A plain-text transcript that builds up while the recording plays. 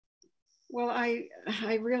Well, I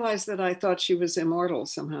realized that I thought she was immortal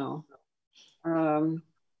somehow. Um,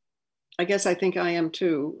 I guess I think I am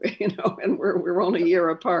too, and we're only a year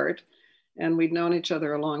apart, and we'd known each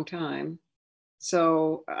other a long time.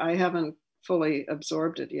 So I haven't fully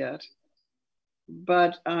absorbed it yet.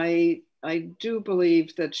 But I do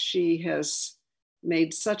believe that she has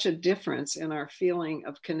made such a difference in our feeling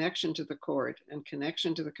of connection to the court and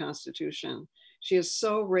connection to the Constitution. She has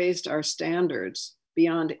so raised our standards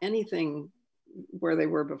beyond anything where they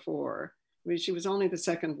were before. I mean, she was only the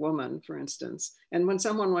second woman, for instance. And when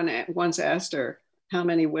someone once asked her how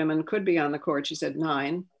many women could be on the court, she said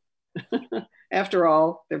 9. After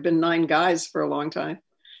all, there have been 9 guys for a long time.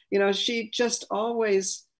 She just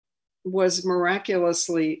always was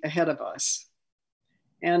miraculously ahead of us.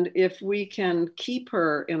 And if we can keep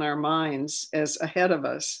her in our minds as ahead of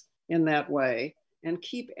us in that way and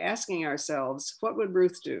keep asking ourselves, what would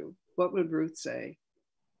Ruth do? What would Ruth say?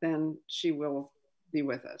 Then she will be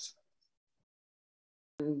with us.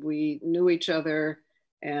 And we knew each other,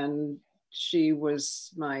 and she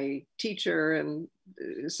was my teacher in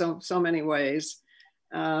so many ways.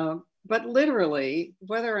 But literally,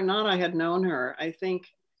 whether or not I had known her, I think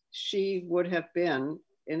she would have been,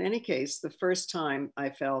 in any case, the first time I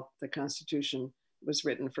felt the Constitution was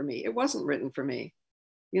written for me. It wasn't written for me.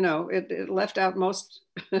 It left out most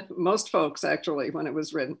most folks actually when it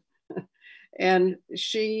was written. And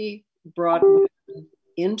she brought women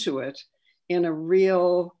into it in a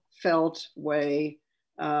real felt way,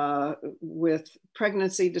 with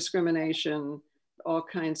pregnancy discrimination, all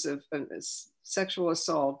kinds of sexual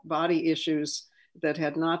assault, body issues that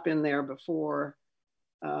had not been there before.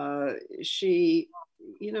 She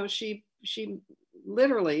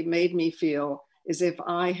literally made me feel as if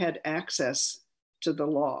I had access to the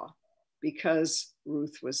law because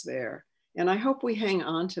Ruth was there. And I hope we hang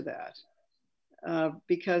on to that,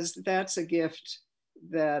 because that's a gift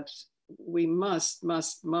that we must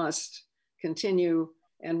continue,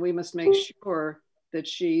 and we must make sure that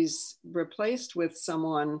she's replaced with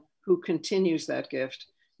someone who continues that gift,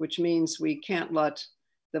 which means we can't let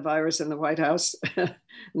the virus in the White House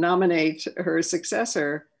nominate her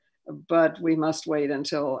successor, but we must wait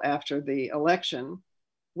until after the election,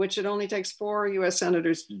 which it only takes 4 US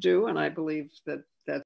senators to do. And I believe that